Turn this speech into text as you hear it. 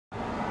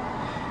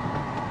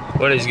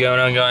What is going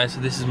on, guys? So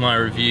this is my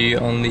review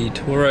on the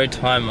TORO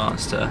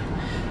TIMEMASTER.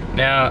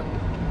 Now,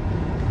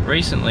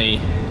 recently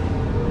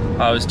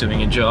I was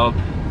doing a job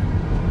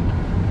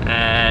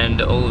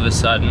and all of a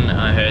sudden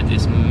I heard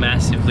this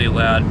massively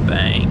loud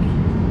bang,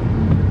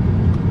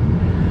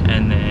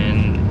 and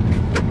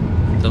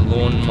then the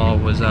lawnmower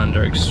was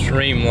under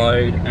extreme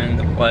load and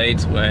the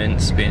blades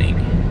weren't spinning.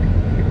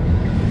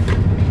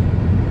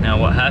 Now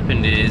what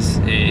happened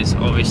is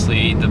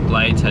obviously the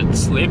blades had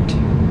slipped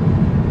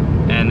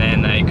and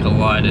then they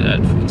collided at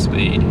full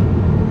speed.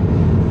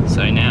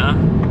 So now,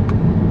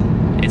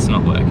 it's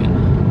not working.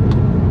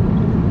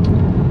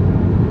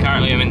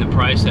 Currently I'm in the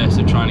process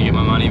of trying to get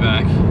my money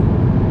back.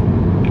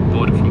 I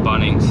bought it from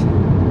Bunnings.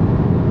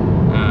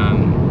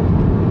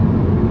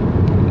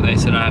 They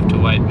said I have to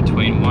wait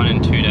between 1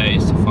 and 2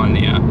 days to find the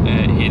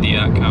hear the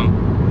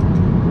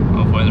outcome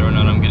of whether or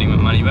not I'm getting my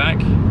money back.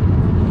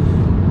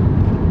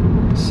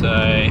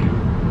 So,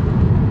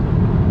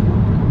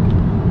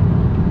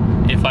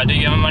 if I do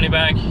get my money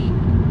back,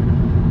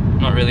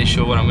 not really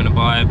sure what I'm going to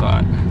buy.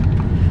 But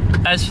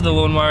as for the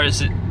lawnmower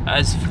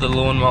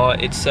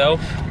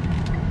itself,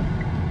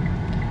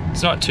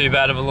 it's not too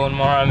bad of a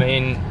lawnmower. I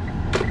mean,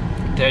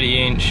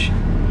 30-inch,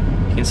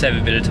 you can save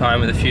a bit of time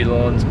with a few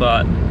lawns,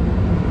 but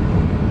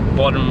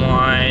bottom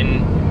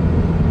line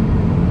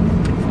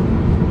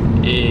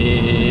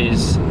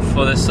is,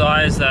 for the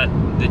size that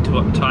the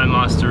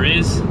TIMEMASTER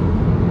is,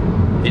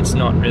 it's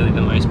not really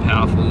the most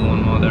powerful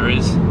lawnmower there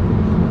is.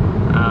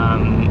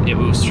 It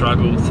will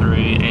struggle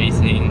through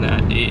anything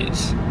that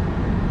is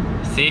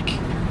thick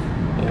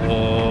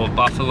or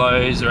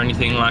buffaloes or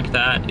anything like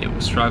that. It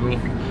will struggle.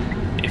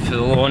 If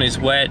the lawn is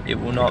wet, it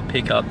will not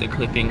pick up the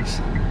clippings.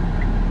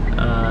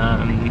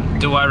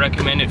 Do I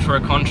recommend it for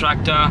a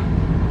contractor?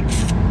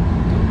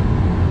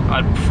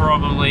 I'd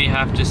probably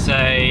have to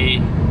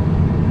say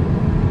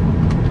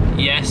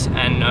yes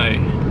and no.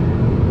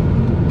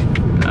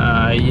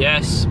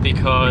 Yes,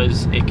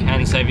 because it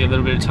can save you a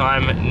little bit of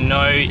time.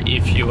 No,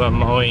 if you are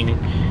mowing,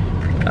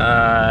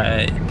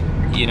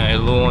 you know,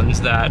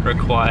 lawns that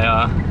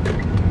require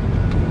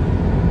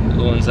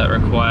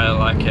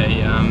like a,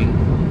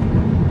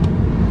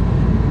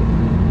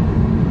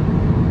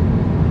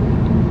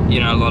 you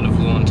know, a lot of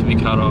lawn to be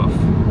cut off.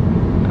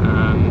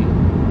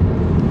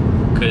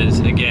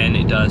 Because again,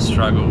 it does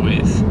struggle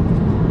with,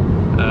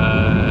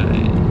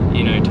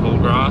 you know, tall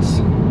grass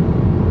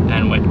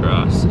and wet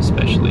grass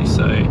especially.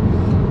 So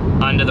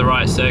under the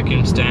right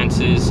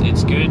circumstances,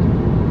 it's good.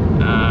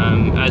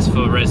 As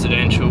for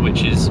residential,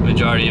 which is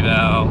majority of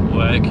our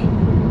work,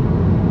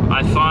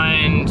 I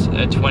find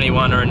a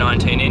 21 or a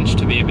 19-inch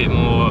to be a bit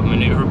more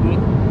maneuverable.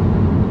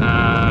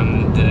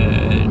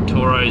 The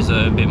Toros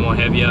are a bit more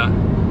heavier.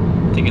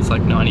 I think it's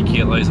like 90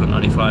 kilos or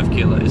 95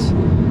 kilos.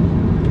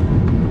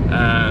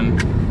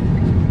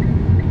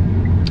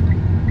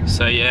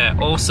 So yeah,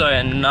 also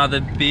another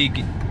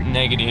big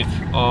negative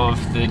of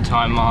the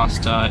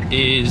TIMEMASTER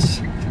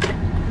is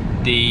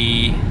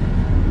the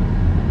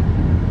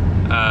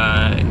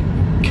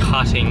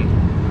cutting.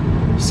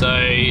 So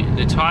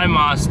the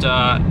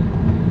TIMEMASTER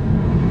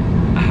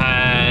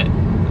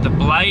the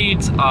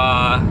blades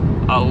are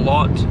a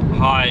lot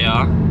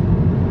higher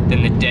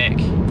than the deck.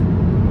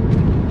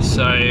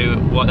 So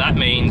what that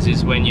means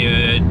is when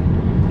you're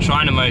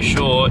trying to mow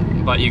short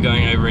but you're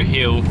going over a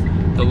hill,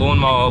 the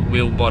lawnmower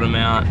will bottom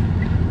out.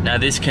 Now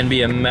this can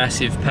be a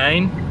massive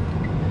pain.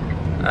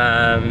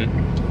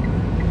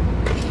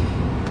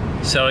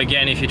 So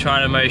again, if you're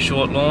trying to mow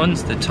short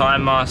lawns, the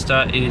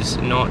TIMEMASTER is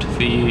not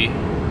for you.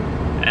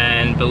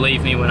 And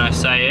believe me when I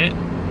say it,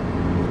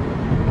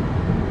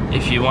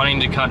 if you're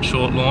wanting to cut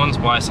short lawns,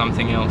 buy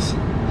something else.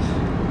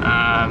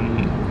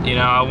 You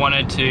know, I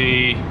wanted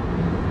to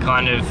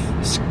kind of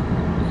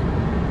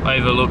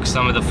overlook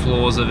some of the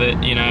flaws of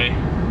it, you know,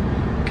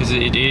 because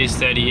it is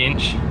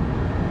 30-inch.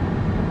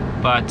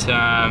 But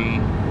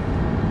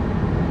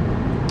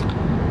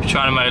if you're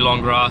trying to mow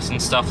long grass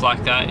and stuff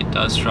like that, it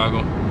does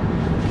struggle.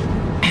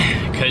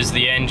 Because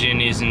the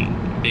engine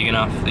isn't big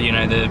enough. You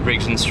know, the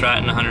Briggs &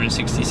 Stratton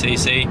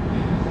 160cc,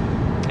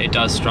 it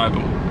does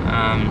struggle.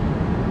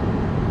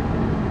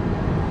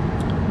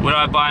 Would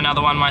I buy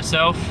another one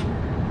myself?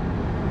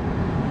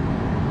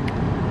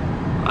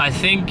 I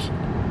think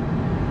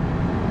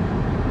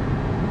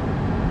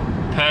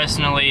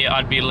personally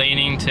I'd be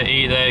leaning to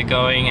either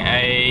going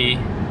a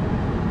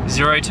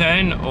zero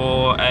turn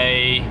or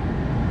a,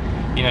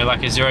 you know,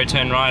 like a zero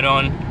turn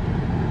ride-on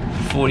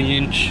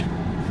 40-inch,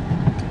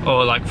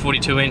 or like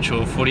 42-inch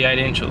or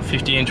 48-inch or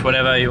 50-inch,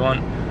 whatever you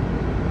want,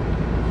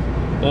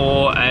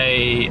 or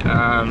a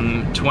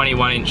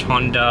 21-inch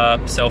Honda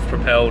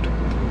self-propelled.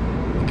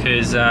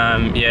 Because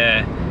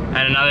yeah,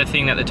 and another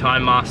thing that the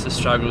TIMEMASTER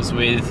struggles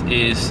with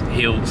is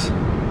hills.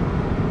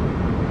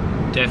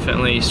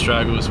 Definitely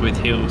struggles with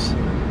hills.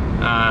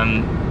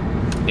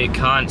 It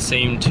can't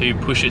seem to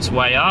push its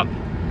way up.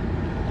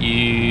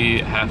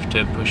 You have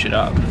to push it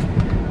up.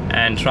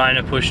 And trying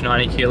to push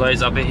 90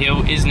 kilos up a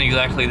hill isn't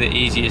exactly the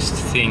easiest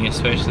thing,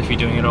 especially if you're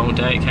doing it all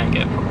day. It can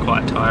get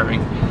quite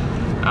tiring.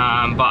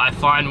 But I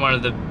find one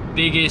of the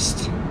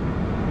biggest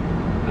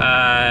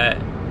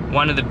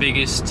one of the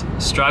biggest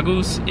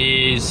struggles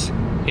is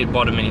it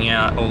bottoming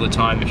out all the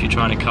time if you're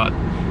trying to cut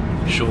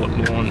short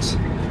lawns.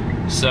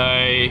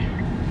 So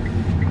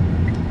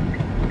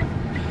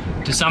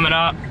to sum it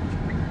up,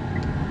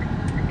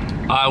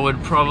 I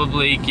would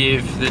probably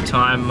give the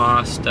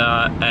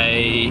TimeMaster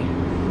a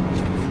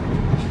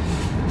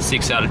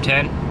 6 out of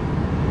 10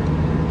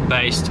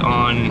 based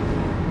on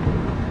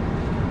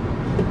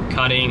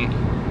cutting,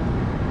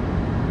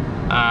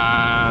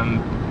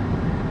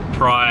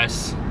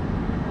 price,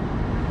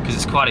 because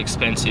it's quite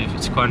expensive.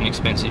 It's quite an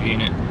expensive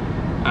unit.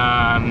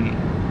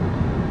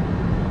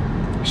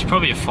 It's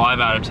probably a 5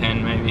 out of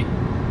 10 maybe.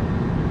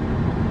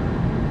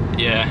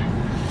 Yeah,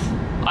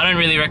 I don't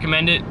really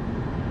recommend it.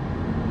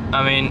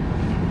 I mean,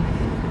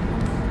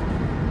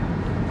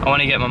 I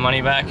want to get my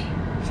money back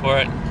for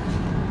it,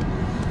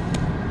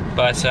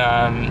 but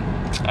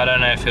I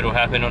don't know if it'll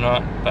happen or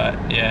not.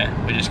 But yeah,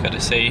 we just got to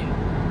see.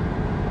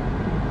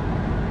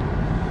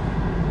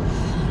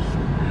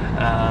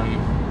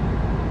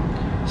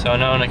 So I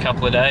know in a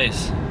couple of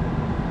days.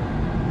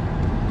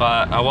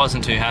 But I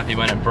wasn't too happy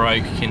when it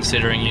broke,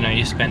 considering, you know,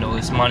 you spend all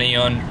this money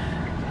on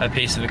a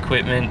piece of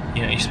equipment.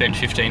 You know, you spend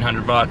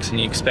 1,500 bucks and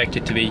you expect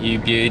it to be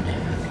U-Butte,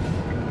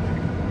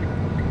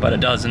 but it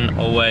doesn't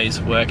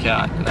always work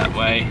out that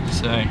way.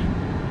 So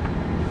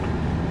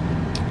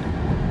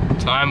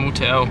time will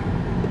tell.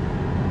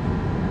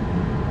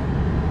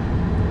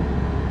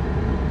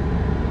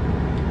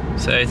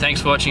 So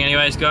thanks for watching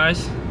anyways,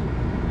 guys,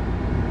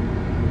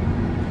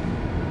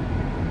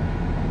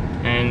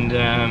 and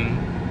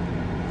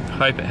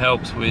hope it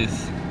helps with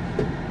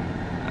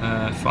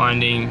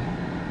finding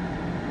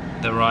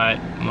the right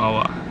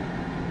mower.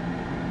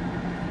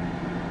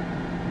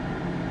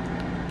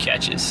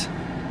 Catches.